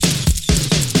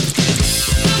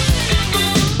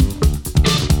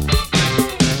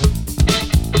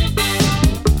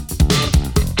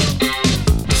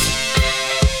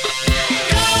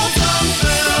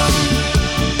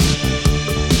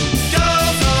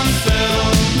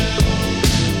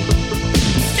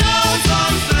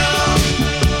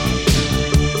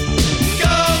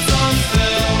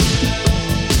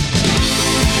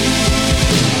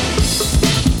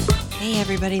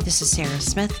This is Sarah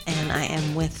Smith, and I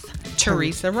am with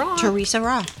Teresa Roth. Teresa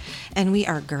Roth, and we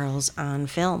are Girls on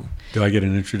Film. Do I get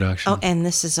an introduction? Oh, and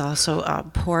this is also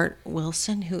Port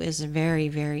Wilson, who is a very,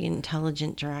 very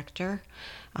intelligent director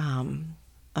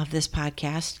of this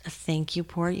podcast. Thank you,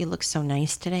 Port. You look so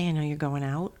nice today. I know you're going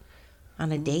out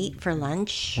on a date for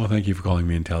lunch. Well, thank you for calling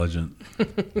me intelligent.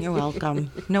 You're welcome.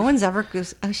 No one's ever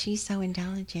goes, oh, she's so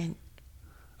intelligent.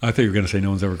 I thought you were going to say no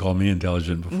one's ever called me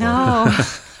intelligent before. No.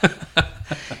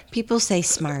 People say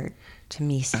smart to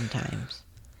me sometimes,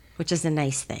 which is a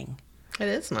nice thing. It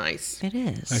is nice. It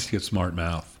is. I used to get smart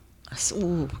mouth.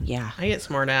 Ooh, yeah. I get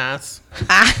smart ass.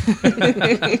 At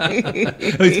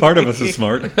least part of us is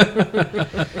smart.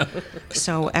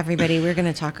 So, everybody, we're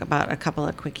going to talk about a couple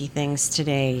of quickie things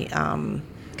today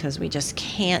because we just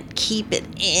can't keep it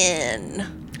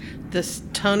in. This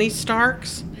Tony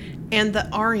Starks and the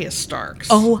Arya Starks.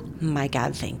 Oh, my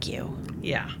God, thank you.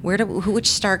 Yeah. Which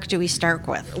Stark do we start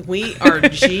with? We are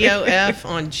GOF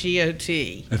on GOT.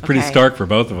 It's pretty Okay. stark for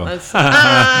both of them.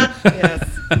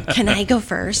 Yes. Can I go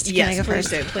first? Yes, Can I go please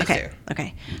first? do, please okay. do.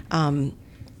 Okay.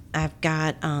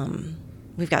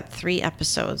 We've got 3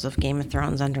 episodes of Game of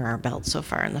Thrones under our belt so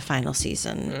far in the final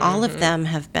season. Mm-hmm. All of them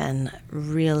have been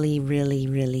really, really,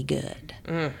 really good.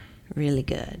 Really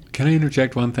good. Can I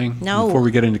interject one thing No. before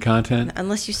we get into content?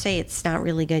 Unless you say it's not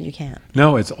really good, you can't.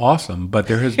 No, it's awesome, but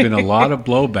there has been a lot of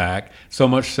blowback, so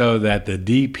much so that the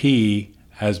DP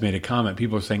has made a comment.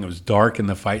 People are saying it was dark in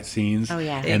the fight scenes. Oh,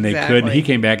 yeah. And they Exactly. couldn't. He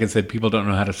came back and said people don't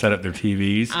know how to set up their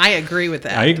TVs. I agree with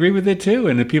that. I agree with it too.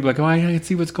 And the people are like, oh, I can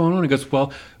see what's going on. He goes,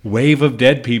 well, wave of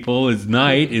dead people. It's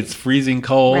night. It's freezing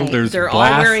cold. Right. There's They're all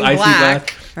glass, wearing icy black.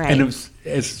 glass. Right. And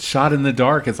it's shot in the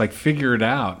dark. It's like, figure it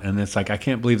out. And it's like, I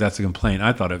can't believe that's a complaint.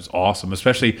 I thought it was awesome,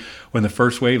 especially when the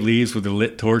first wave leaves with the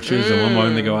lit torches and one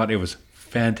moment they go out. It was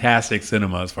fantastic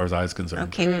cinema as far as I was concerned.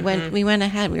 Okay, we went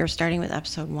ahead. We were starting with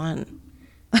episode 1.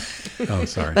 Oh,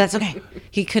 sorry. But that's okay.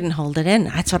 He couldn't hold it in.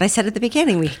 That's what I said at the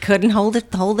beginning. We couldn't hold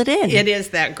it in. It is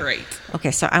that great.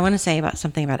 Okay, so I want to say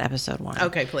something about episode 1.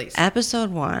 Okay, please. Episode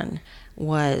 1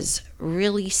 was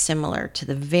really similar to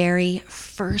the very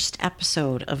first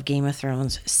episode of Game of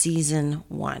Thrones season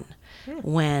 1,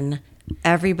 when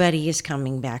everybody is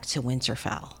coming back to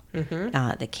Winterfell.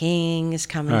 The king is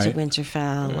coming to Right.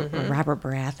 Winterfell. Robert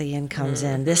Baratheon comes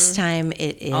in. This time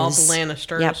it is All the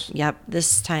Lannisters. Yep.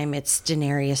 This time it's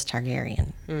Daenerys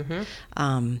Targaryen.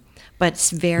 But it's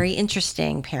very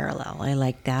interesting parallel. I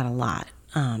like that a lot.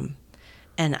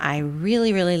 And I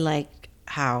really, really like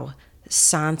how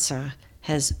Sansa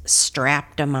has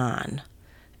strapped him on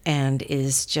and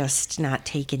is just not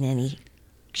taking any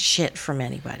shit from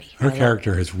anybody. Her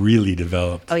character has really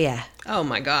developed. Oh, yeah. Oh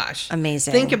my gosh.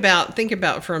 Amazing. Think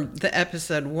about from the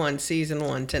episode 1, season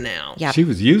 1 to now. Yep. She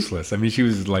was useless. I mean, she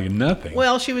was like nothing.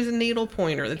 Well, she was a needle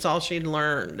pointer. That's all she'd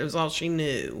learned. It was all she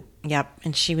knew. Yep.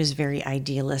 And she was very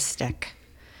idealistic.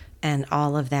 And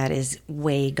all of that is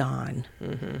way gone.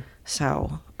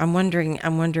 So I'm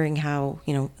wondering how,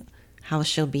 how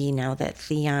she'll be now that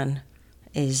Theon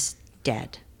is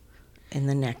dead in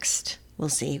the next. We'll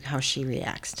see how she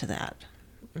reacts to that.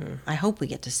 I hope we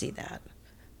get to see that.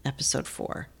 Episode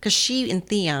 4. Because she and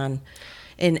Theon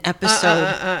in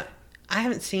episode... I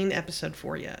haven't seen episode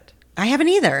 4 yet. I haven't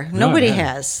either. No, Nobody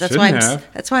yeah. has. Shouldn't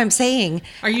That's why I'm saying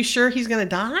Are you sure he's going to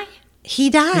die? he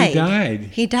died.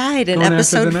 He died. in Going after the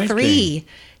episode Night 3. King.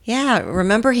 Yeah,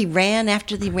 remember he ran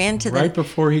after they ran to the... Right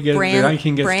before the Night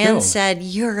King gets Bran killed. said,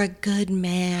 "You're a good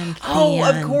man, Oh,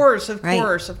 Theon." of course. Right.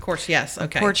 Yes.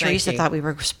 Okay. Poor thank Teresa you. thought we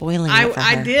were spoiling it for her.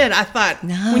 I did. I thought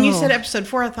when you No. said episode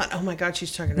 4, I thought, oh my God,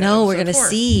 she's talking about No, we're episode going to 4.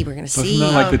 see. We're going to Well, it's see.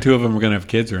 not like the two of them were going to have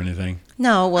kids or anything.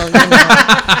 No, well, that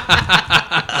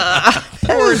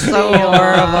was so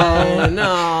horrible. Oh,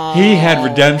 no. He had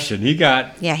redemption. He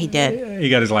got Yeah, he did.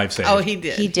 his life saved. Oh, he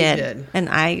did. He did. And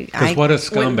Because what a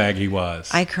scumbag he was.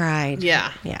 I cried.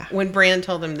 Yeah. Yeah. When Bran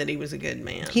told him that he was a good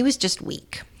man. He was just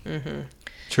weak.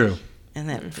 True. And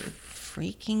that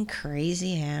freaking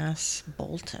crazy ass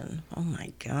Bolton. Oh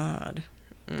my God.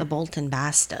 The Bolton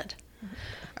bastard.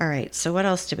 All right, so what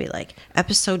else do we like?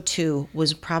 Episode 2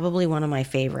 was probably one of my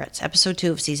favorites. Episode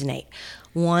 2 of season 8.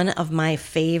 One of my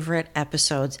favorite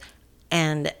episodes.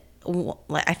 And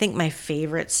I think my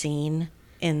favorite scene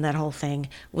in that whole thing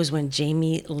was when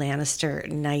Jaime Lannister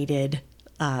knighted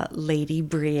Lady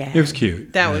Brienne. It was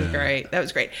cute. That was great. That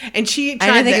was great. And she I tried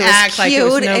didn't think to it was act like it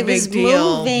was cute. no It big was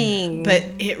deal. moving. But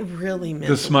it really meant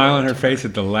The smile on her world to face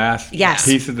at the last Yes.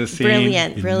 piece of the scene.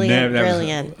 Brilliant, You brilliant, that was-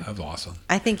 brilliant. That was awesome.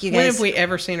 I think you When guys... have we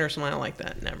ever seen her smile like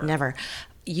that? Never. Never.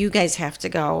 You guys have to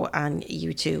go on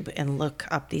YouTube and look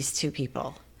up these two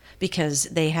people because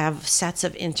they have sets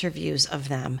of interviews of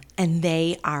them, and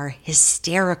they are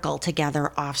hysterical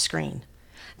together off screen.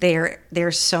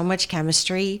 There's so much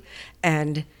chemistry,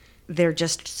 and they're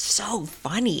just so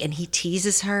funny. And he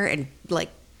teases her, and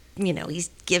he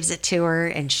gives it to her,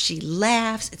 and she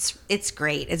laughs. It's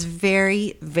great. It's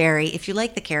very, very. If you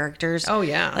like the characters, Oh,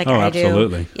 yeah. like Oh, I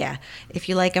absolutely. do, yeah. If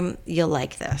you like them, you'll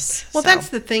like this. Well, So, that's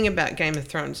the thing about Game of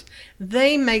Thrones.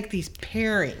 They make these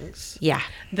pairings yeah.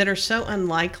 that are so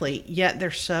unlikely, yet they're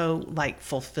so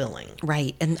fulfilling.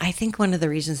 Right. And I think one of the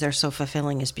reasons they're so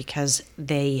fulfilling is because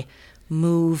they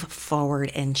move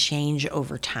forward and change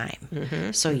over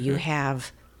time. So you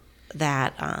have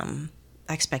that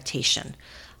expectation.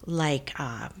 Like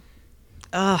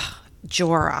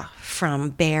Jorah from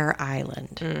Bear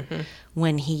Island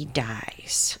when he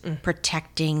dies,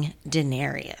 protecting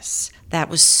Daenerys. That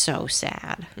was so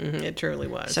sad. It truly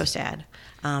was. So sad.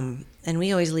 And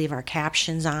we always leave our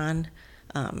captions on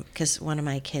because one of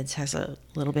my kids has a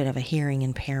little bit of a hearing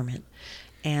impairment,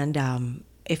 and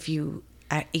if you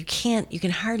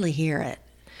can hardly hear it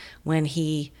when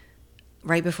he,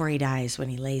 right before he dies, when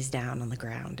he lays down on the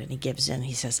ground and he gives in.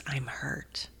 He says, "I'm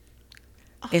hurt."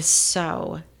 It's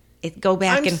so. Go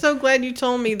back I'm and so glad you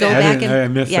told me go that. back I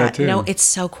missed that too. No, it's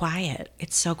so quiet.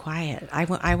 It's so quiet.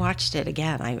 I watched it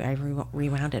again. I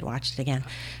rewound it, watched it again.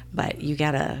 But you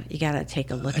gotta take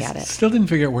a look at it. Still didn't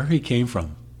figure out where he came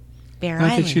from. Bear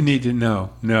Not Island. that you need to know.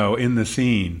 No, in the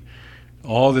scene,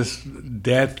 all this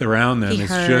death around them, it's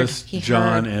just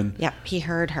John and. Yep, he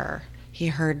heard her. He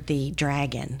heard the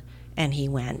dragon, and he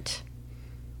went.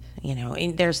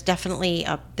 And there's definitely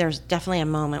a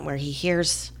moment where he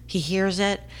hears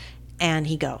it, and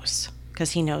he goes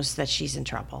because he knows that she's in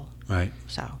trouble. Right.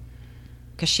 So,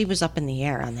 because she was up in the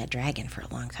air on that dragon for a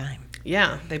long time.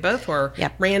 Yeah, they both were.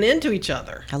 Yep. Ran into each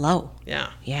other. Hello. Yeah.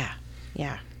 Yeah.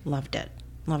 Loved it.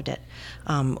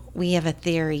 We have a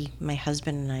theory. My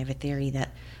husband and I have a theory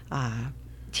that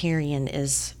Tyrion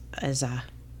is a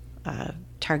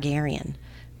Targaryen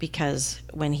because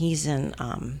when he's in,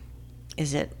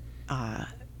 is it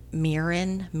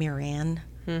Miran,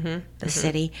 the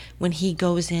city, when he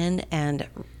goes in and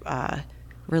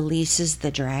releases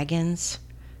the dragons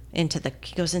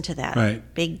he goes into that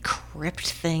Right. big crypt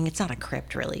thing. It's not a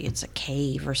crypt really, it's a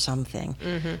cave or something,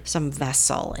 some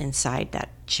vessel inside that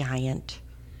giant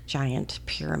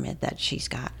pyramid that she's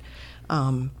got.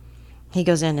 He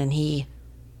goes in and he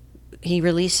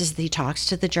talks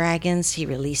to the dragons, he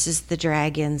releases the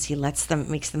dragons, he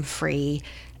makes them free.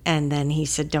 And then he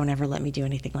said, "Don't ever let me do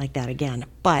anything like that again."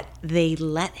 But they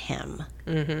let him.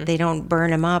 They don't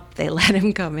burn him up. They let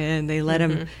him come in. They let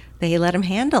him. They let him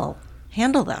handle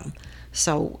them.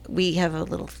 So we have a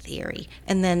little theory,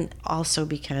 and then also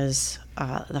because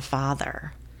the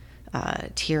father,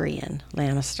 Tyrion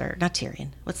Lannister, not Tyrion.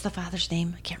 What's the father's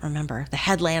name? I can't remember. The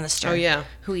head Lannister. Oh yeah.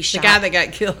 Who he shot. The guy that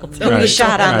got killed. Who he Right.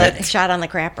 shot on Right. shot on the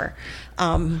crapper.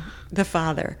 The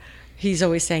father. He's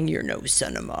always saying, "You're no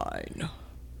son of mine."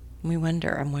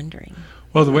 I'm wondering.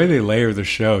 Well, the way they layer the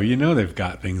show, they've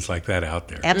got things like that out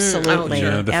there. Absolutely.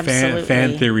 The Absolutely.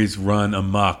 fan theories run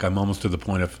amok. I'm almost to the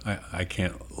point of I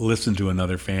can't listen to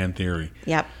another fan theory.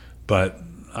 Yep. But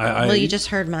Well, you just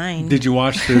heard mine. Did you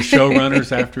watch the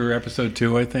showrunners after episode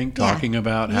 2? I think Yeah. talking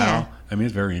about how. Yeah. I mean,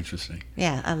 it's very interesting.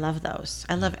 Yeah, I love those.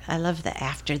 I love the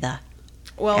after the.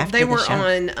 Well, After they the were show.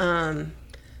 on,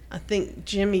 I think,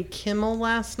 Jimmy Kimmel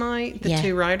last night, the Yeah.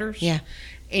 two writers. Yeah.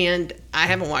 And I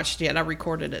haven't watched it yet. I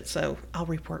recorded it, so I'll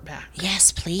report back.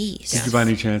 Yes, please. Did you by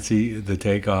any chance see the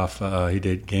takeoff? He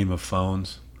did Game of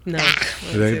Phones. No. Ah.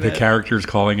 I didn't see The that. characters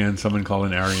calling in. Someone called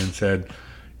in Ari and said,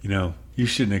 "You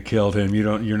shouldn't have killed him.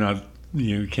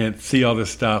 You can't see all this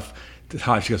stuff."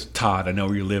 Todd, she goes, "Todd, I know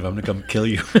where you live. I'm gonna come kill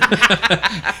you."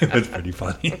 It was pretty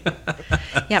funny.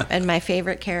 Yep, and my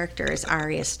favorite character is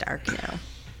Arya Stark now.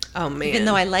 Oh, man. Even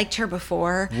though I liked her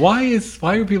before, Why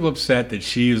are people upset that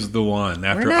she's the one?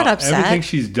 After not upset. everything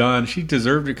she's done, she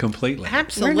deserved it completely.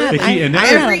 Absolutely. we're not, They keep- and now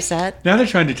I'm not every- upset. Now they're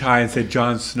trying to tie and say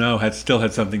Jon Snow still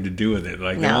had something to do with it.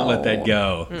 Like they won't let that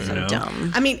go. So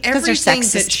dumb. I mean, 'Cause they're everything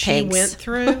sexist that she pigs. went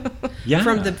through Yeah.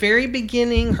 from the very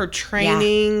beginning, her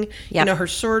training, Yep. her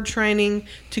sword training,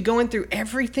 to going through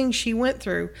everything she went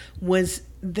through was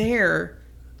there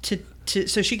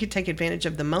so she could take advantage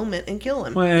of the moment and kill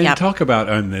him. Well, and Yep. talk about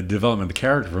the development of the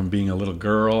character from being a little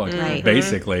girl, Right.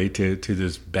 basically, to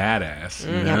this badass.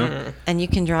 You know? And you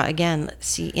can draw again.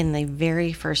 See, in the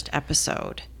very first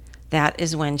episode, that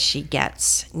is when she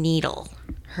gets Needle,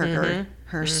 her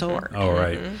sword. Oh,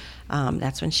 right.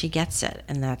 That's when she gets it,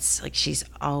 and that's like she's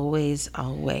always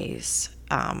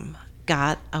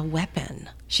got a weapon.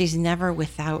 She's never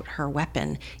without her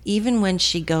weapon. Even when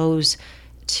she goes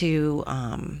to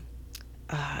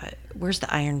where's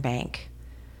the Iron Bank?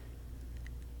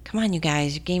 Come on, you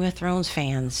guys, Game of Thrones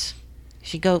fans.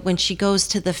 When she goes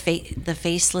to the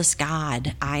faceless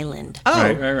god island. Oh,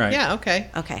 Right. Yeah,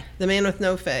 okay. Okay. The man with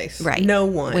no face. Right. No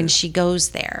one. When she goes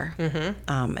there.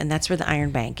 And that's where the Iron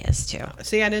Bank is, too.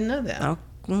 See, I didn't know that. Oh,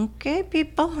 okay,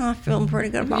 people. I'm feeling pretty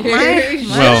good about Well,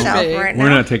 myself right now. We're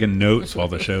not taking notes while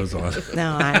the show's on.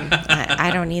 No,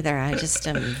 I don't either. I just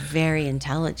am very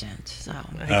intelligent. So,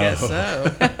 I guess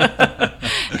so.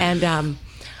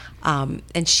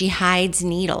 and she hides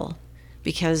Needle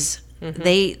because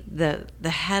the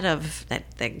head of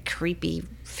that creepy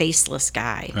faceless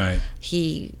guy. Right.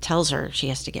 He tells her she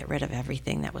has to get rid of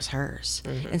everything that was hers,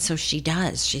 and so she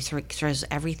does. She throws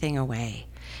everything away,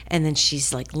 and then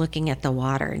she's like looking at the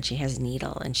water, and she has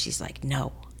Needle, and she's like,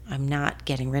 "No, I'm not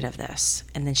getting rid of this."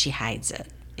 And then she hides it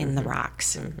in the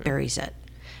rocks, buries it,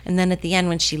 and then at the end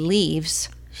when she leaves.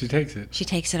 She takes it. She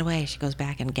takes it away. She goes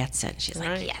back and gets it. She's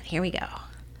Right. like, yeah, here we go.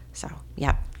 So,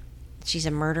 yep. She's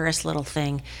a murderous little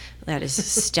thing that is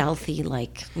stealthy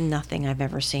like nothing I've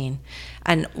ever seen.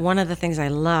 And one of the things I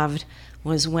loved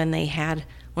was when they had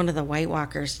one of the White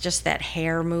Walkers, just that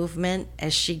hair movement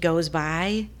as she goes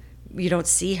by. You don't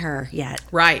see her yet.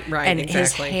 Right, And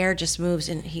exactly. his hair just moves,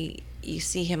 and you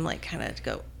see him like kind of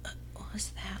go, what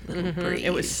was that little breeze?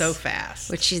 It was so fast.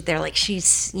 But she's there like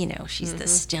she's the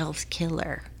stealth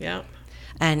killer. Yeah.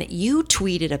 And you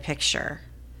tweeted a picture,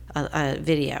 a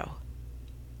video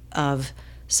of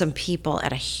some people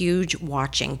at a huge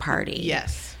watching party.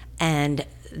 Yes. And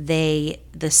the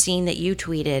scene that you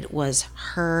tweeted was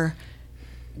her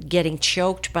getting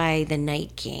choked by the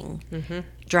Night King,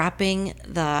 dropping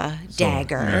the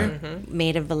dagger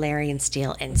made of Valerian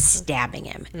steel and stabbing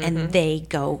him. And they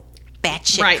go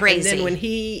batshit Right. crazy. And then when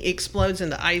he explodes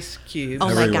into ice cubes, oh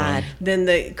my Everyone. God. then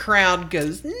the crowd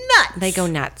goes nuts. They go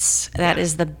nuts. That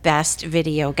is the best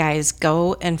video, guys.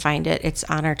 Go and find it. It's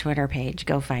on our Twitter page.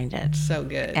 Go find it. So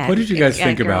good. At- What did you guys at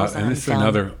think Girls about? And on this is Film.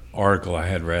 another article I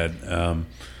had read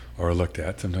or looked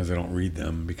at. Sometimes I don't read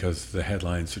them because the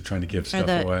headlines are trying to give stuff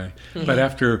the- away. But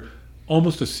after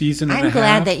almost a season and a I'm half,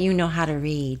 glad that you know how to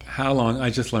read. how long? I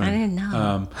just learned. I didn't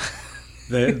know.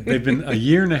 They've been a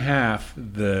year and a half.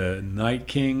 The Night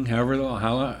King, however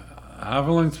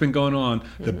long it's been going on,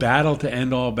 the battle to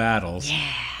end all battles,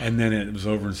 and then it was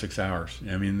over in 6 hours.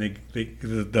 I mean,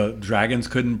 the dragons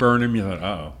couldn't burn him. You thought,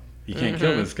 oh, you can't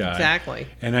kill this guy. Exactly.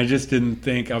 And I just didn't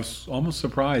think. I was almost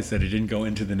surprised that it didn't go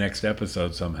into the next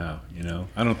episode somehow.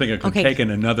 I don't think I could Okay, take in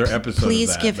another episode. Please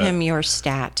of that, give but- him your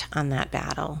stat on that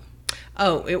battle.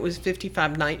 Oh, it was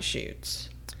 55 night shoots.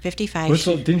 55.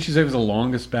 Didn't you say it was the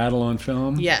longest battle on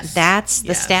film? Yes. That's the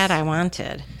Yes. stat I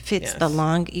wanted. If it's the Yes.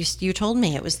 long, you told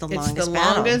me it was the It's longest the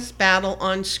battle. longest battle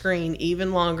on screen,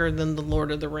 even longer than the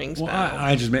Lord of the Rings Well, battle.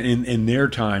 I just meant in their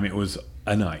time it was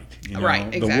a night.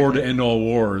 Right, The war to exactly. end all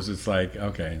wars. It's like,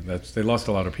 okay, they lost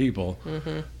a lot of people,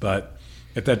 Mm-hmm. but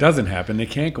if that doesn't happen, they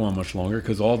can't go on much longer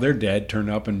because all their dead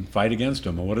turn up and fight against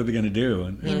them. And what are they going to do?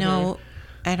 And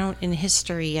In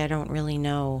history, I don't really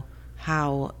know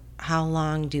how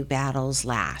long do battles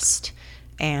last,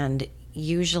 and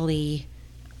usually,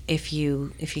 if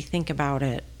you think about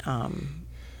it,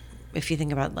 if you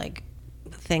think about like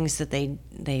things that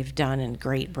they've done in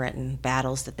Great Britain,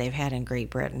 battles that they've had in Great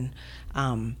Britain,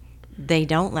 they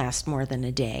don't last more than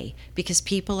a day because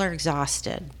people are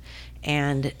exhausted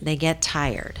and they get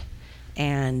tired,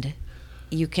 and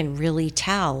you can really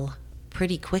tell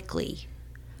pretty quickly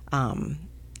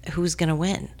who's going to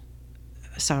win.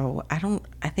 So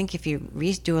I think if you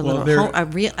do a little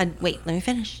wait, let me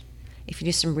finish. If you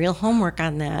do some real homework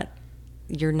on that,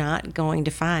 you're not going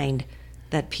to find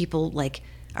that people like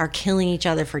are killing each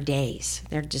other for days.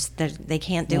 They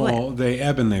can't do it. They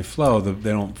ebb and they flow.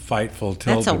 They don't fight full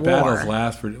tilt. That's a The battles war.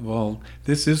 last for. Well,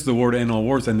 this is the war to end all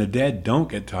wars, and the dead don't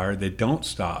get tired. They don't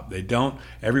stop. They don't.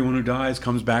 Everyone who dies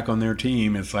comes back on their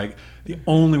team. It's like the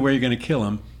only way you're going to kill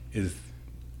them is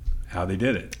how they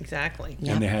did it. Exactly.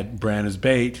 Yeah. And they had Bran as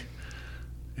bait,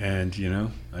 and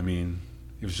I mean,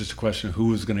 it was just a question of who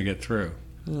was going to get through.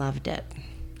 Loved it.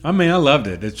 I mean, I loved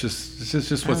it. It's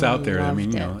just what's out there. I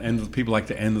mean, loved it. and people like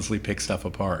to endlessly pick stuff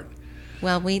apart.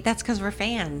 Well, that's because we're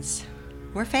fans.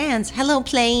 We're fans. Hello,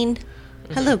 plane.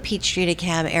 Hello, Peachtree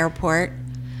Cab Airport,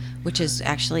 which is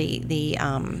actually the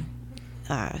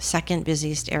second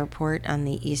busiest airport on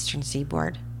the Eastern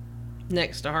Seaboard,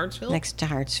 Next to Hartsfield? next to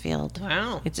Hartsfield.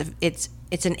 Wow.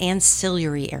 It's an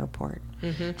ancillary airport.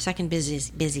 Second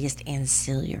busiest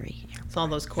ancillary. It's all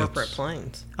those corporate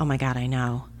planes. Oh my God, I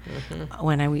know.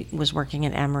 When I was working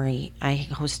at Emory, I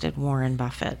hosted Warren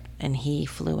Buffett, and he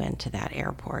flew into that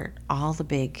airport. All the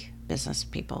big business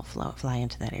people fly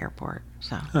into that airport.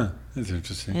 So That's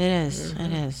interesting. it is.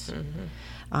 It is.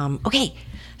 Okay,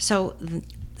 so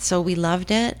we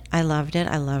loved it. I loved it.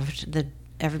 I loved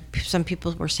some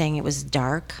people were saying it was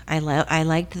dark. I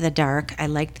liked the dark. I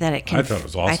liked that it. I thought it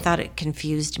was awesome. I thought it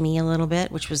confused me a little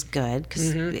bit, which was good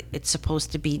because it's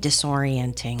supposed to be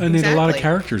disorienting. And they had a lot of Exactly.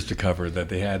 characters to cover that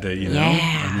they had to,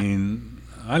 Yeah. I mean,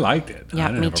 I liked it. Yeah, I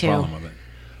didn't me have a too. problem with it.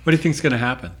 What do you think's going to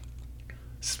happen?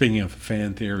 Speaking of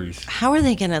fan theories. How are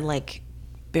they gonna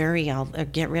bury or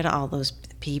get rid of all those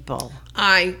people?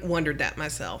 I wondered that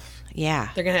myself. Yeah,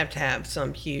 They're gonna have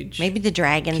some huge. maybe the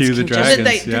dragons. Cue the can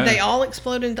dragons. Did yeah. they all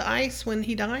explode into ice when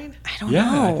he died? I don't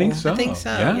Yeah, know. I think so. I think so.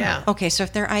 Yeah. Okay, so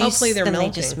if they're ice, Hopefully they're then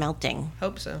melting. they're just melting.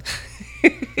 Hope so.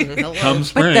 Come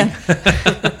spring.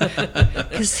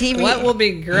 Because he What will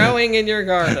be growing in your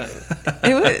garden?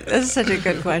 that's such a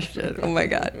good question. Oh my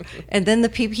god! And then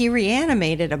he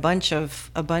reanimated a bunch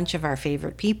of our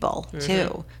favorite people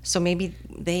too. So maybe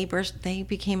they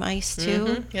became ice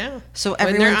too. Yeah. So When their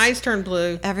everyone's eyes turn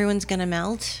blue. everyone's gonna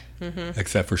melt.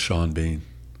 Except for Sean Bean.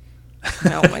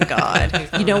 Oh my god!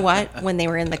 You know what? When they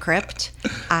were in the crypt,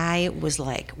 I was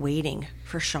waiting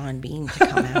for Sean Bean to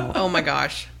come out. Oh my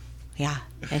gosh. Yeah,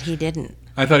 and he didn't.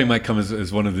 I thought he might come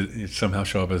as one of somehow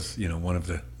show up as, one of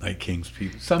the Night King's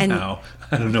people. Somehow.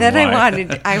 I don't know Then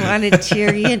why. I wanted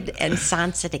Tyrion and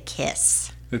Sansa to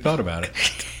kiss. They thought about it.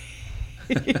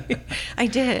 I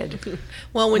did.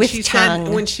 Well, when With she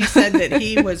tongue. said that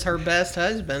he was her best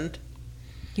husband.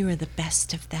 You were the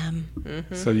best of them.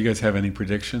 So you guys have any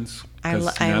predictions? I 'Cause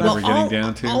lo- I now lo- that we're getting all,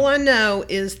 down to all I know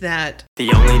is that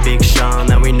The only Big Sean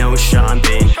that we know is Sean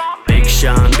Bean. Big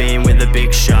Sean Bean with a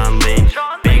big Sean lean.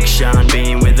 Big Sean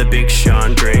Bean with a big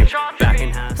Sean dream. Back in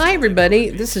high Hi, everybody.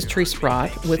 This is Tree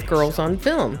Sprott with Girls on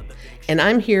Film, and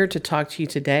I'm here to talk to you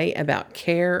today about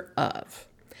Care Of.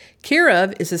 Care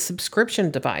Of is a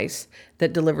subscription device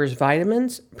that delivers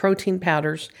vitamins, protein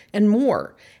powders, and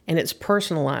more, and it's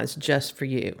personalized just for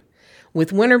you.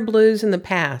 With winter blues in the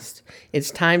past, it's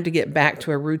time to get back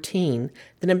to a routine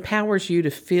that empowers you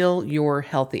to feel your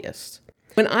healthiest.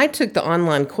 When I took the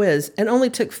online quiz, it only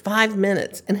took 5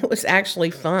 minutes, and it was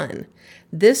actually fun.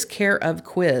 This Care Of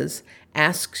quiz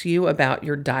asks you about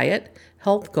your diet,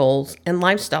 health goals, and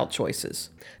lifestyle choices.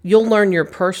 You'll learn your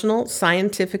personal,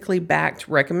 scientifically backed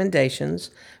recommendations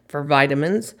for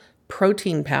vitamins,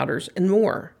 protein powders, and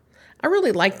more. I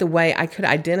really liked the way I could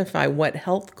identify what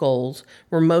health goals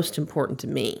were most important to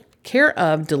me. Care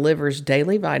Of delivers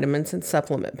daily vitamins and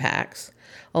supplement packs,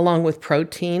 along with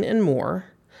protein and more,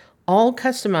 all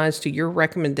customized to your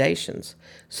recommendations,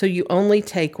 so you only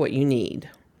take what you need.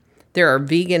 There are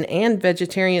vegan and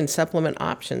vegetarian supplement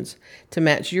options to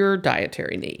match your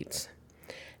dietary needs.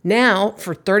 Now,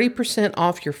 for 30%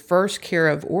 off your first Care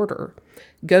Of order,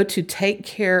 go to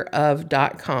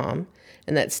takecareof.com,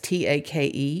 and that's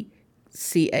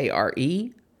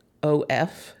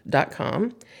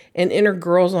TakeCareof.com, and enter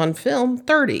Girls on Film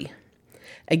 30.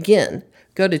 Again,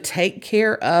 go to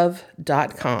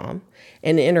takecareof.com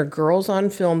and enter Girls on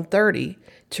Film 30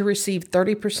 to receive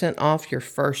 30% off your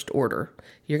first order.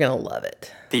 You're going to love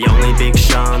it. The only Big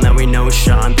Sean that we know is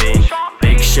Sean Bean.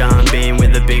 Big Sean Bean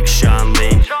with a big Sean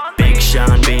lean. Big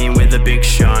Sean Bean with a big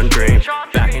Sean dream.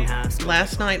 Back in high school.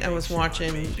 Last night I was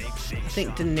watching, I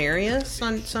think, Daenerys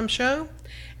on some show,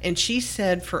 and she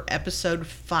said for episode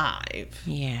 5,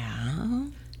 Yeah.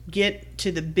 get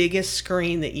to the biggest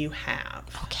screen that you have.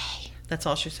 Okay. That's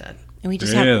all she said. And we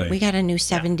just Really? we got a new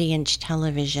 70-inch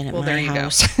television at Well, my there you go.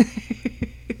 house.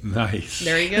 Nice.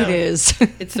 There you go. It is.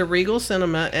 It's the Regal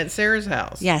Cinema at Sarah's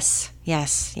house. Yes.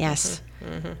 Yes.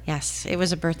 It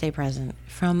was a birthday present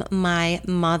from my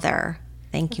mother.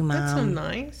 Thank you, Mom. That's so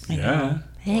nice. I know. Yeah.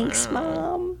 Thanks,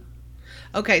 Mom.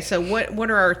 Okay, so what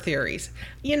are our theories?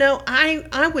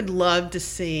 I would love to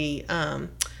see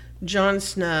Jon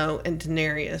Snow and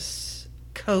Daenerys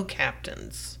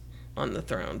co-captains on the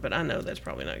throne, but I know that's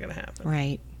probably not going to happen.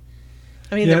 Right.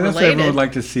 I mean, Yeah, they're that's what everyone related. would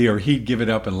like to see, or he'd give it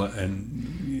up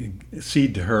and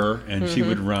cede to her, and she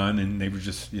would run, and they would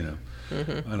just,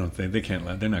 I don't think they're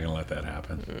not going to let that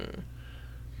happen.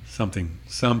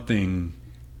 Something.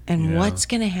 And Yeah. what's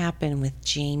going to happen with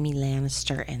Jaime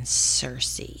Lannister and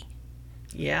Cersei?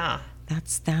 Yeah.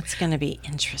 That's going to be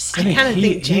interesting. I kinda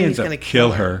think he Jaime's ends up gonna kill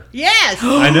kill her. Yes.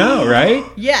 I know, right?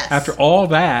 Yes. After all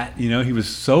that, he was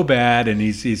so bad, and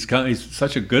he's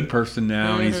such a good person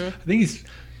now, and I think he's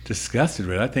disgusted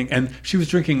with it. I think, and she was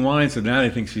drinking wine, so now they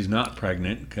think she's not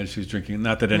pregnant because she was drinking.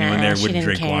 Not that anyone Nah, there she wouldn't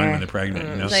didn't drink wine care. when they're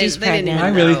pregnant. They She's didn't even pregnant. I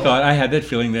really know. thought I had that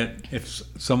feeling that if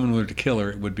someone were to kill her,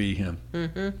 it would be him.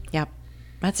 Yep.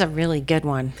 That's a really good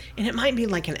one. And it might be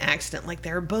like an accident, like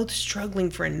they're both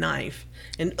struggling for a knife,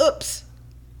 and oops,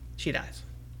 she dies.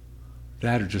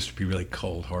 That or just to be really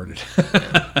cold-hearted.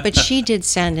 But she did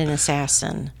send an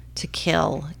assassin to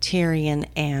kill Tyrion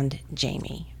and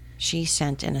Jaime. She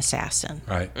sent an assassin.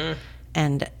 Right.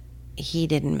 And he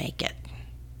didn't make it.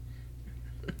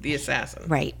 The assassin.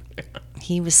 Right.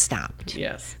 He was stopped.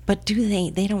 Yes. But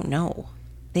they don't know.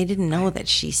 They didn't know that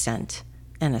she sent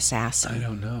an assassin. I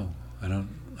don't know. I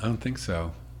don't think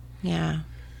so. Yeah.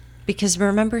 Because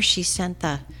remember she sent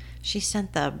the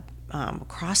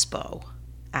crossbow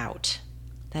out.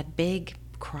 That big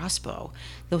crossbow.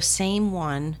 The same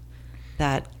one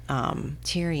that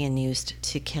Tyrion used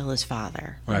to kill his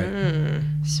father. Right.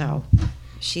 So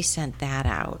she sent that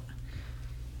out.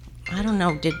 I don't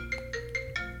know.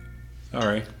 All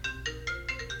right.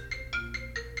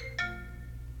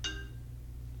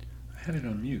 I had it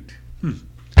on mute.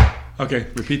 Okay,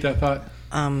 repeat that thought.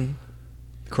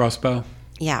 Crossbow.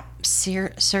 Yeah,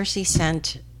 Cersei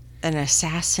sent an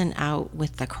assassin out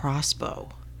with the crossbow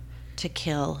to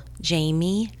kill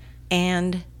Jaime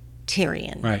and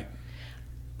Tyrion. Right.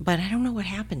 But I don't know what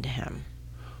happened to him.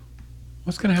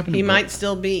 What's going to happen? He might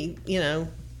still be,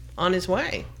 on his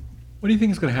way. What do you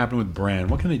think is going to happen with Bran?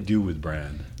 What can they do with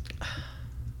Bran?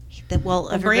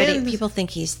 People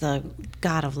think he's the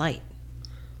god of light.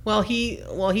 Well,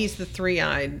 he's the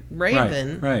three-eyed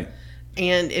raven. Right.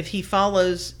 And if he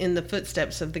follows in the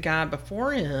footsteps of the guy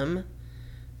before him,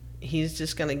 he's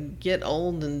just going to get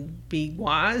old and be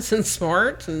wise and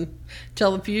smart and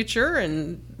tell the future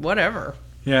and whatever.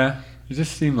 Yeah. It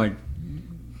just seemed like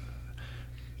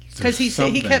because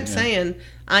he kept saying,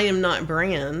 "I am not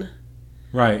Bran."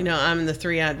 Right. I'm the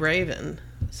three-eyed raven.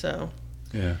 So.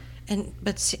 Yeah.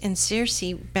 But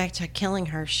Cersei, back to killing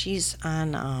her, she's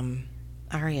on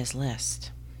Arya's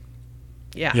list.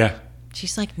 Yeah. Yeah.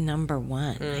 She's like number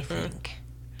 1, I think,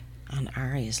 on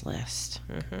Arya's list.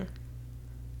 Mm-hmm.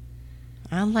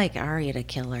 I'd like Arya to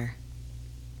kill her.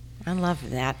 I'd love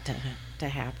that to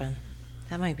happen.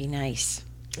 That might be nice.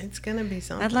 It's gonna be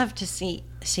something. I'd love to see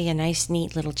a nice,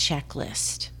 neat little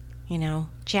checklist.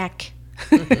 Check.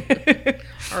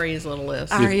 Arya's little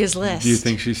list. Arya's list. Do you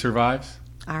think she survives?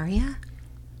 Arya?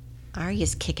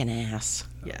 Arya's kicking ass.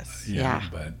 Yes. Yeah.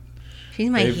 But She's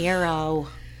my hero.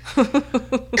 like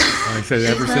I said,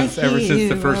 ever since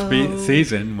the first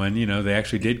season, when they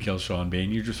actually did kill Sean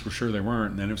Bean, you just were sure they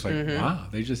weren't, and then it was like, wow,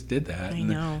 they just did that. I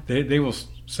know. They will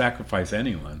sacrifice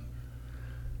anyone,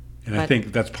 and I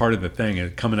think that's part of the thing,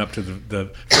 coming up to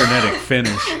the frenetic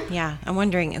finish. Yeah, I'm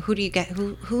wondering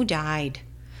who died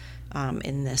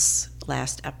in this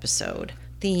last episode.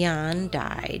 Theon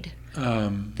died.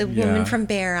 The woman from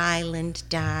Bear Island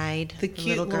died. The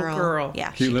cute little girl.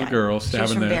 Yeah, Cute little girl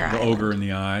stabbing the ogre in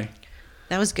the eye.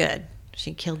 That was good.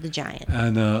 She killed the giant.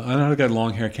 And another guy,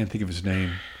 long hair, I can't think of his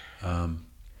name.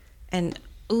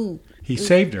 He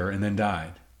saved her and then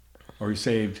died, or he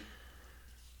saved.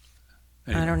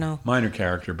 Anyway, I don't know. Minor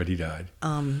character, but he died.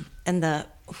 And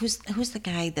who's the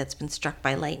guy that's been struck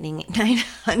by lightning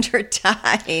 900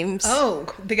 times?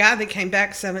 Oh, the guy that came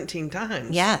back 17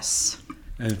 times. Yes.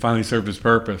 And finally served his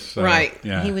purpose. So, right.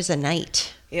 Yeah. He was a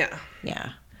knight. Yeah.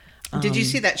 Yeah. Did you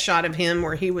see that shot of him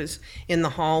where he was in the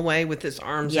hallway with his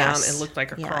arms out and it looked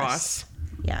like a cross?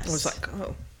 Yes. I was like,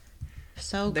 oh.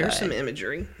 So good. There's some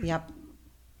imagery. Yep.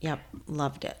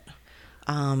 Loved it.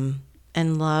 And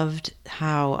loved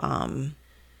how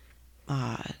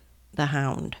the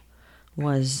Hound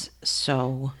was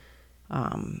so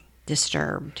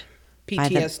disturbed.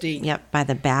 PTSD. By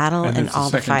the battle and all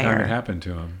the fire. The second time it happened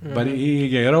to him. Mm-hmm. But he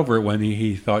got over it when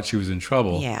he thought she was in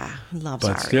trouble. Yeah, loves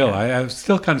But Arya. still, I was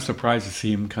still kind of surprised to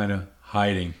see him kind of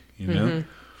hiding, Mm-hmm.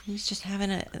 He was just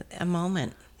having a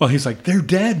moment. Well, he's like, they're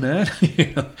dead, man.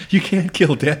 You can't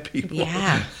kill dead people.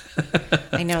 Yeah.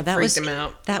 I know. That freaked him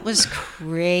out. That was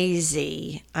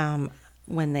crazy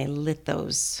when they lit the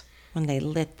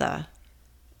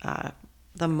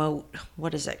moat.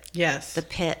 What is it? Yes. The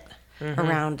pit. Mm-hmm.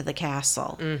 Around the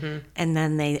castle, and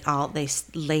then they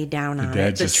laid down on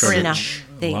it. The trench.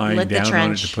 They lit the trench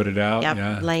on it to put it out. Yep.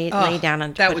 Yeah. Lay down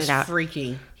and that put it out. That was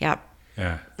freaky. Yep.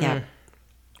 Yeah. Yep.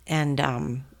 And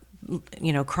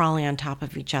crawling on top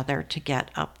of each other to get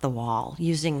up the wall,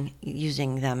 using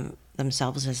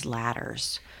themselves as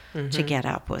ladders to get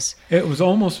up was. It was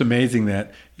almost amazing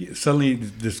that suddenly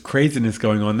this craziness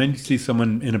going on. Then you see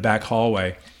someone in a back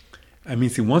hallway. I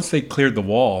mean, see, once they cleared the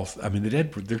walls, I mean, the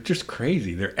dead, they're just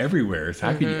crazy. They're everywhere. So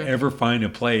how could you ever find a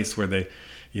place where they,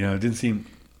 it didn't seem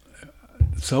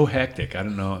so hectic. I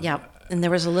don't know. Yeah. And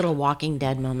there was a little Walking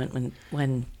Dead moment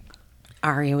when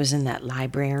Arya was in that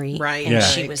library, Right. And Yeah.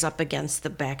 she was up against the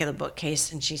back of the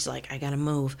bookcase, and she's like, "I gotta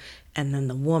move." And then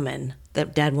the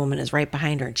dead woman, is right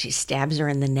behind her, and she stabs her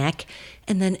in the neck,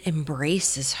 and then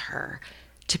embraces her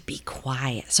to be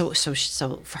quiet. So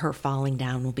her falling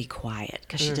down will be quiet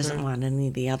because she doesn't want any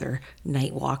of the other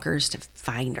night walkers to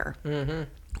find her.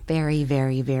 Very,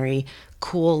 very, very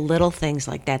cool little things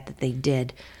like that they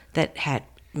did that had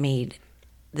made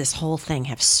this whole thing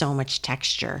have so much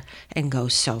texture and go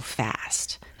so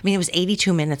fast. I mean, it was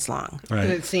 82 minutes long. Right.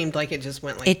 And it seemed like it just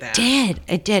went like It that.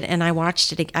 did. And I've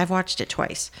watched it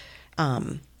twice.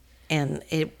 And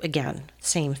it, again,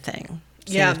 same thing.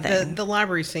 Yeah, Same thing. the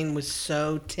library scene was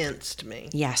so tense to me.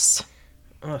 Yes.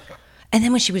 Ugh. And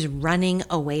then when she was running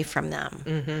away from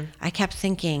them, I kept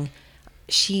thinking,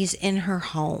 she's in her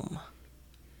home.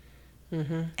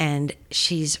 And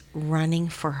she's running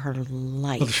for her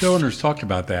life. Well, the showrunners talked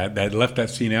about that. That left that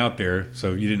scene out there,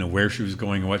 so you didn't know where she was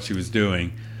going and what she was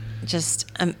doing.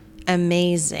 Just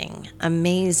amazing.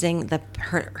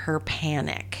 Her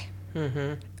panic.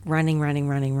 Running.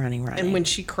 And when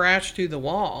she crashed through the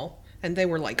wall, and they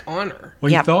were like on her.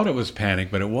 Well, Yep. you thought it was panic,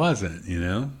 but it wasn't. You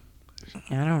know,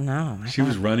 I don't know. she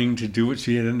was running to do what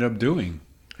she had ended up doing.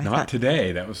 Not thought-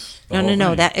 today. That was the No.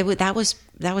 whole thing.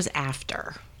 That was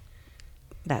after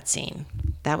that scene.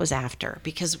 That was after,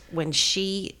 because when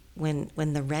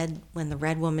the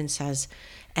red woman says,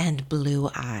 "and blue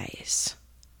eyes,"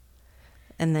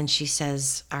 and then she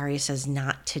says, Arya says,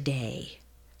 "not today,"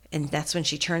 and that's when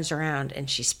she turns around and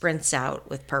she sprints out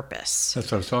with purpose.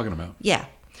 That's what I was talking about. Yeah,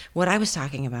 what I was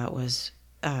talking about was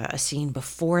a scene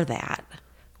before that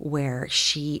where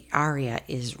Arya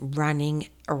is running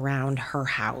around her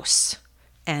house,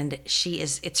 and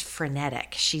it's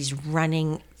frenetic. She's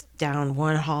running down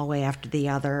one hallway after the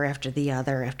other, and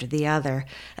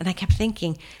I kept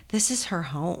thinking, this is her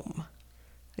home.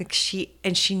 Like she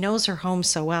knows her home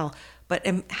so well. But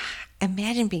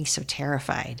imagine being so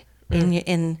terrified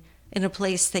in a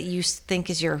place that you think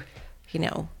is your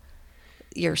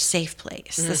safe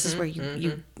place. This is where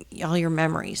you all your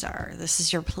memories are. This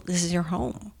is your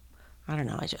home. I don't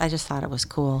know. I just thought it was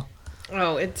cool.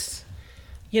 Oh, it's,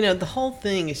 the whole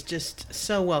thing is just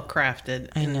so well crafted.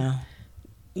 I know.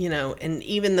 And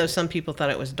even though some people thought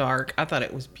it was dark, I thought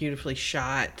it was beautifully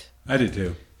shot. I did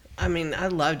too. I mean, I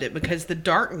loved it because the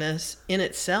darkness in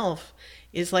itself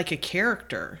is like a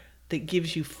character that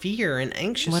gives you fear and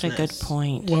anxiousness. What a good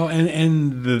point. Well,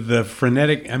 and the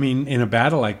frenetic. I mean, in a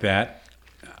battle like that,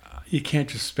 you can't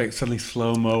just expect suddenly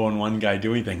slow mo on one guy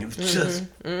doing anything. It's just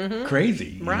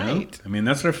crazy, you know? Right. I mean,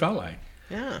 that's what it felt like.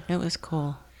 Yeah. It was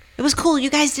cool. It was cool. You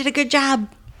guys did a good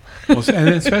job. Well, and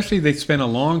especially they spent a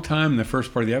long time in the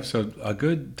first part of the episode, a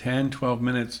good 10, 12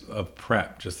 minutes of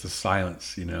prep, just the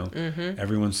silence,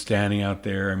 Everyone's standing out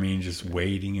there, I mean, just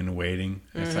waiting and waiting.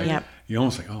 It's like, Yep. you're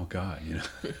almost like, oh, God,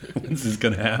 when's this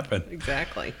going to happen?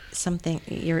 Exactly.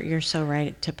 You're so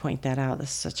right to point that out. This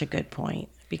is such a good point,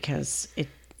 because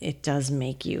it does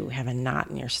make you have a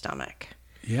knot in your stomach.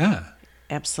 Yeah.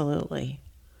 Absolutely.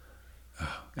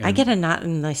 And I get a knot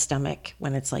in my stomach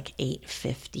when it's like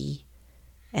 8:50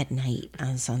 at night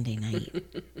on Sunday night,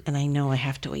 and I know I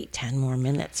have to wait 10 more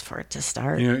minutes for it to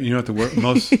start. You know what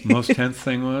the most tense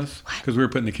thing was? Because we were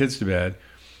putting the kids to bed,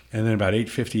 and then about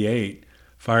 8:58,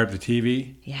 fire up the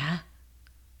TV, Yeah.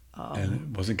 and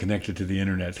it wasn't connected to the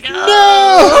internet.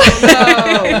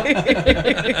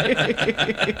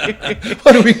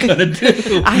 What are we gonna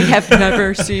do? I have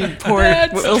never seen poor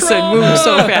Wilson trauma. move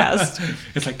so fast.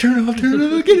 It's like turn it off, get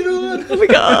it on. Oh my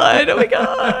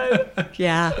god.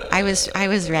 Yeah, I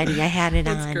was ready. I had it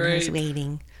on. I was great.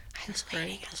 waiting. I was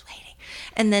waiting.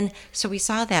 And then so we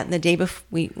saw that, and the day before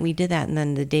we did that, and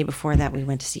then the day before that we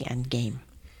went to see Endgame.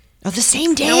 Oh, the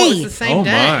same day. No, it was the same Oh,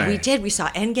 day. my. We did. We saw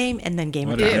Endgame and then Game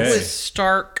of What a Thrones. It day. was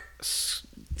Stark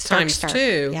times Stark.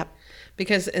 2. Yep.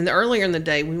 Because earlier in the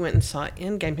day, we went and saw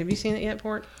Endgame. Have you seen it yet,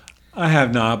 Port? I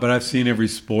have not, but I've seen every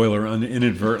spoiler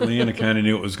inadvertently, and I kind of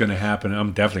knew it was going to happen.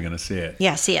 I'm definitely going to see it.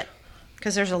 Yeah, see it,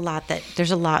 because there's a lot that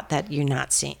you're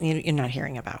not seeing, you're not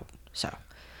hearing about. So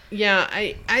Yeah,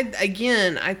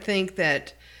 I think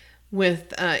that with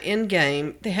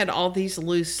Endgame, they had all these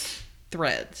loose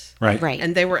threads. Right. right,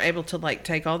 And they were able to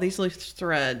take all these loose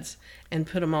threads and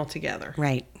put them all together.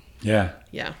 right, Yeah.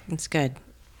 it's good.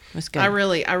 It was good. I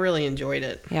really enjoyed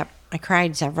it. Yep, I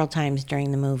cried several times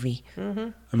during the movie. I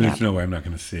mean, there's no way I'm not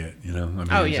going to see it. I mean,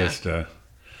 Oh, it's yeah. just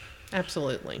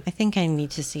Absolutely. I think I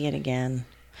need to see it again,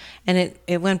 and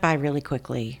it went by really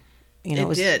quickly. It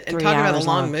was did. And 3 talk about a hours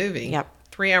long movie. Yep,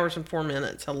 3 hours and 4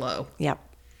 minutes. Hello. yep,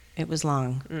 it was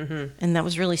long, and that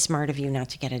was really smart of you not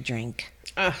to get a drink.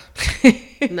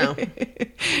 No.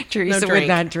 Teresa drink. would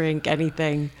not drink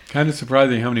anything. Kind of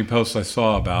surprising how many posts I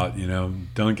saw about,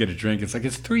 don't get a drink. It's like,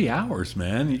 it's 3 hours,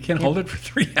 man. You can't hold it for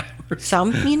 3 hours.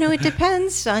 Some, it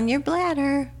depends on your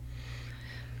bladder.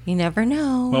 You never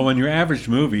know. Well, when your average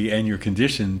movie and you're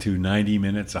conditioned to 90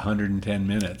 minutes, 110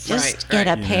 minutes. Just Right,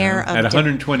 get a pair of... At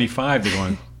 125, they're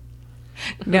going,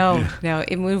 No,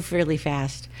 it moved really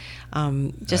fast.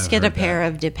 Just I've get a heard pair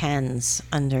of Depends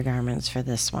undergarments for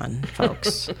this one,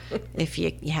 folks. If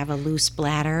you have a loose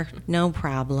bladder, no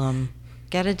problem.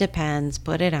 Get a Depends,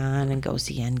 put it on, and go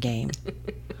see Endgame.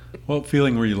 what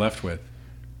feeling were you left with?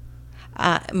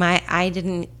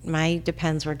 My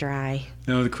Depends were dry.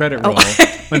 No, the credit roll.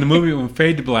 When the movie went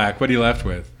fade to black, what are you left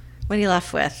with? What are you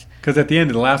left with? Because at the end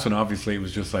of the last one, obviously, it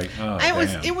was just like, oh,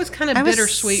 It was kind of I was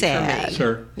bittersweet sad. for me.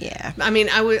 Sure. Yeah. I mean,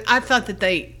 I thought that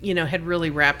they, had really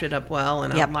wrapped it up well,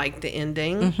 and Yep. I liked the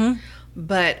ending.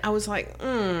 But I was like,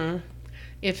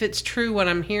 if it's true what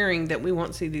I'm hearing, that we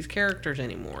won't see these characters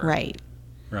anymore. Right.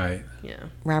 Right. Yeah.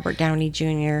 Robert Downey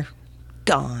Jr.,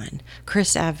 gone.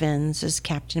 Chris Evans is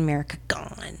Captain America,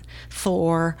 gone.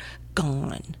 Thor,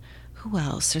 gone. Who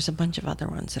else? There's a bunch of other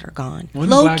ones that are gone. When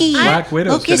Loki. Black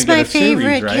Widow's Loki's gonna my get a series,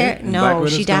 favorite right? character. And Black No,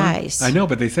 Widow's she gone? dies. I know,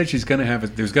 but they said she's going to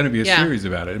have there's going to be a Yeah. series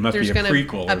about it. It must be a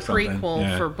prequel a or something. prequel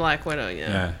Yeah. for Black Widow. Yeah.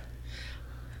 Yeah.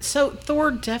 So Thor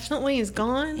definitely is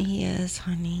gone. He is,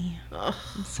 honey.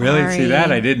 Really? See, that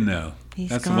Sorry. I didn't know. He's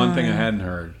That's the one thing I gone. hadn't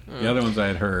heard. The other ones I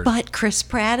had heard. But Chris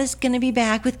Pratt is going to be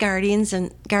back with Guardians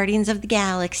of the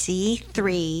Galaxy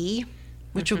 3,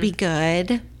 which will be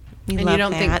good. We And love you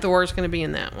don't think that. Thor's going to be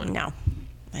in that one? No,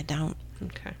 I don't.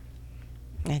 Okay.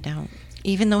 I don't.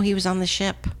 Even though he was on the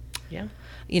ship. Yeah.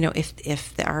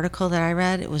 If the article that I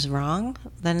read it was wrong,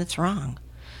 then it's wrong.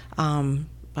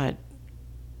 But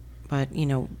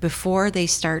before they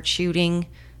start shooting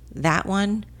that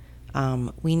one,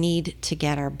 we need to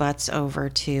get our butts over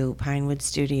to Pinewood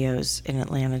Studios in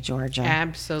Atlanta, Georgia.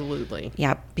 Absolutely.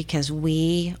 Yep, because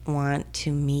we want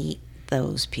to meet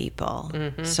those people.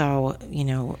 Mm-hmm. So,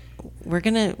 we're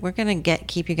gonna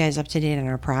keep you guys up to date on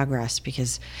our progress,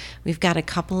 because we've got a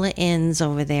couple of inns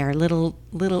over there. Little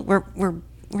we're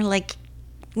like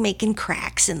making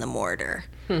cracks in the mortar.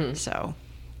 So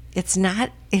it's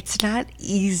not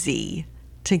easy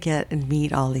to get and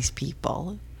meet all these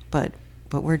people, but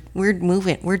we're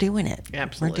moving. We're doing it.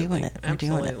 Absolutely. We're doing it. We're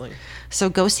doing Absolutely. it. So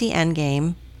go see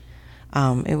Endgame.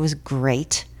 It was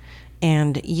great.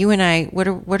 And you and I, what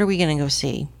are we going to go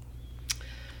see?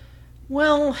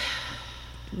 Well,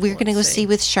 We're going to go Let's see see.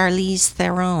 with Charlize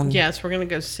Theron. yes, we're going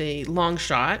to go see Long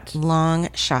Shot. Long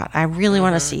Shot. I really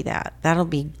want to see that. That'll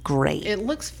be great. It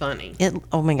looks funny.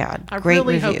 Oh my God. I Great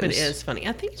really reviews. hope it is funny.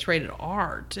 I think it's rated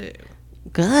R too.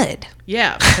 Good.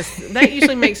 Yeah, because that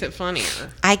usually makes it funnier.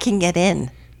 I can get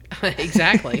in.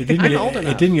 Exactly. It didn't, I'm get, old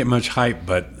enough. it didn't get much hype,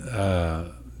 but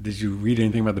did you read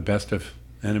anything about the best of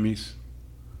enemies?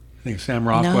 I think Sam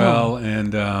Rockwell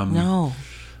and No.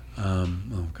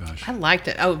 oh gosh, I liked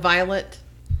it. Oh, Violet.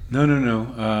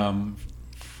 no.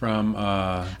 From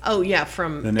Oh yeah,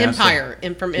 from The NASA. Empire.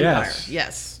 And from Empire. Yes.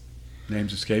 Yes.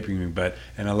 name's escaping me,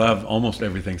 and I love almost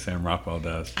everything Sam Rockwell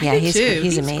does. Yeah, I do he's too.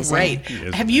 he's amazing. Great. He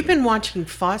is Have you been watching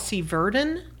Fosse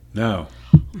Verdon? No,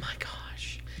 Oh my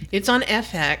gosh, it's on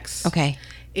FX. Okay.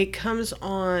 It comes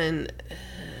on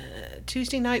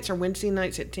Tuesday nights or Wednesday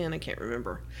nights at 10. I can't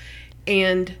remember.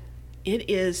 And it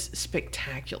is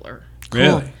spectacular.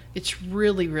 really? It's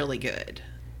really, really good.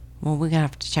 Well, we're gonna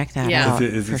have to check that Yeah. out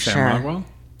Is for it Sam sure. Rockwell?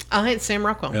 It's Sam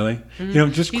Rockwell. Really?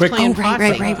 Just He's quick. playing Oh,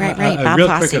 right, Fosse. right. A Bob real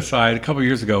Fosse. quick aside. A couple of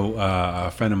years ago,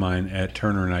 a friend of mine at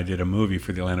Turner and I did a movie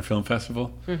for the Atlanta Film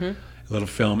Festival. Mm-hmm. A little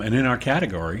film, and in our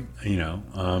category,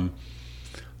 lo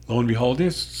and behold,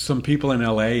 there's some people in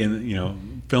LA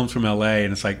and films from LA,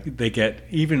 and it's like they get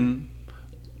even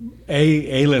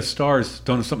A-list stars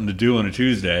don't have something to do on a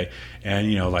Tuesday, and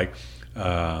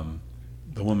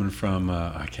the woman from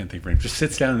I can't think of her name just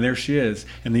sits down and there she is,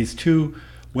 and these two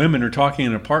women are talking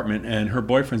in an apartment, and her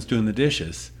boyfriend's doing the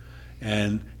dishes,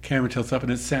 and camera tilts up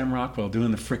and it's Sam Rockwell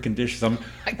doing the frickin' dishes.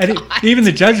 Even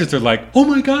the judges are like, "Oh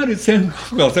my God, it's Sam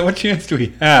Rockwell! So what chance do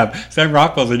we have? Sam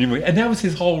Rockwell's in your movie," and that was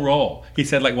his whole role. He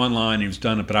said like one line, he was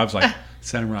done it, but I was like,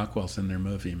 Sam Rockwell's in their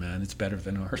movie, man. It's better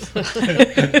than ours.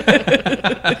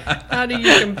 How do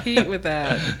you compete with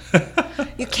that?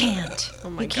 You can't. Oh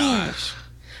my You can't. gosh.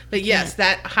 But yes,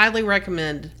 that highly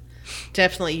recommend.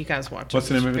 Definitely, you guys watch it. What's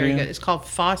the name It's of it very again? good. It's called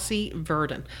Fosse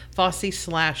Verdon.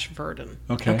 Fosse/Verdon.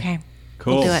 Okay. Okay.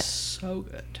 Cool. We'll do it. So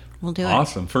good. We'll do it.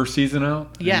 Awesome. First season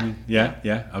out? Yeah.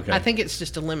 Yeah. Okay. I think it's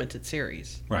just a limited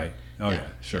series. Right. Oh yeah.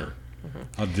 Sure.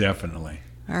 I'll definitely.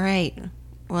 All right.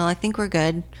 Well, I think we're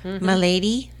good.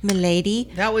 Milady.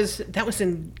 That was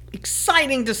an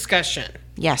exciting discussion.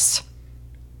 Yes,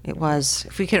 it was.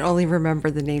 If we could only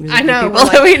remember the names of I know. the We're people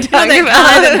that we like, talked the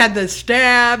guy that about. had the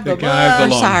stab, The the guy with blood.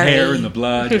 the long sorry. hair and the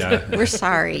blood. Yeah. We're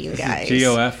sorry, you guys.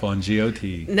 GOF on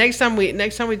GOT. Next time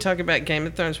we talk about Game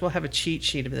of Thrones, we'll have a cheat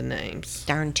sheet of the names.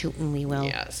 Darn tootin' we will.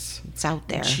 Yes. It's out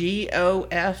there.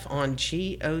 GOF on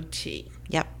GOT.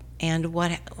 Yep. And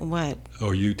what?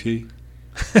 Oh, UT?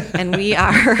 And we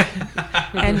are.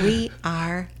 And we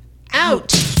are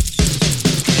out.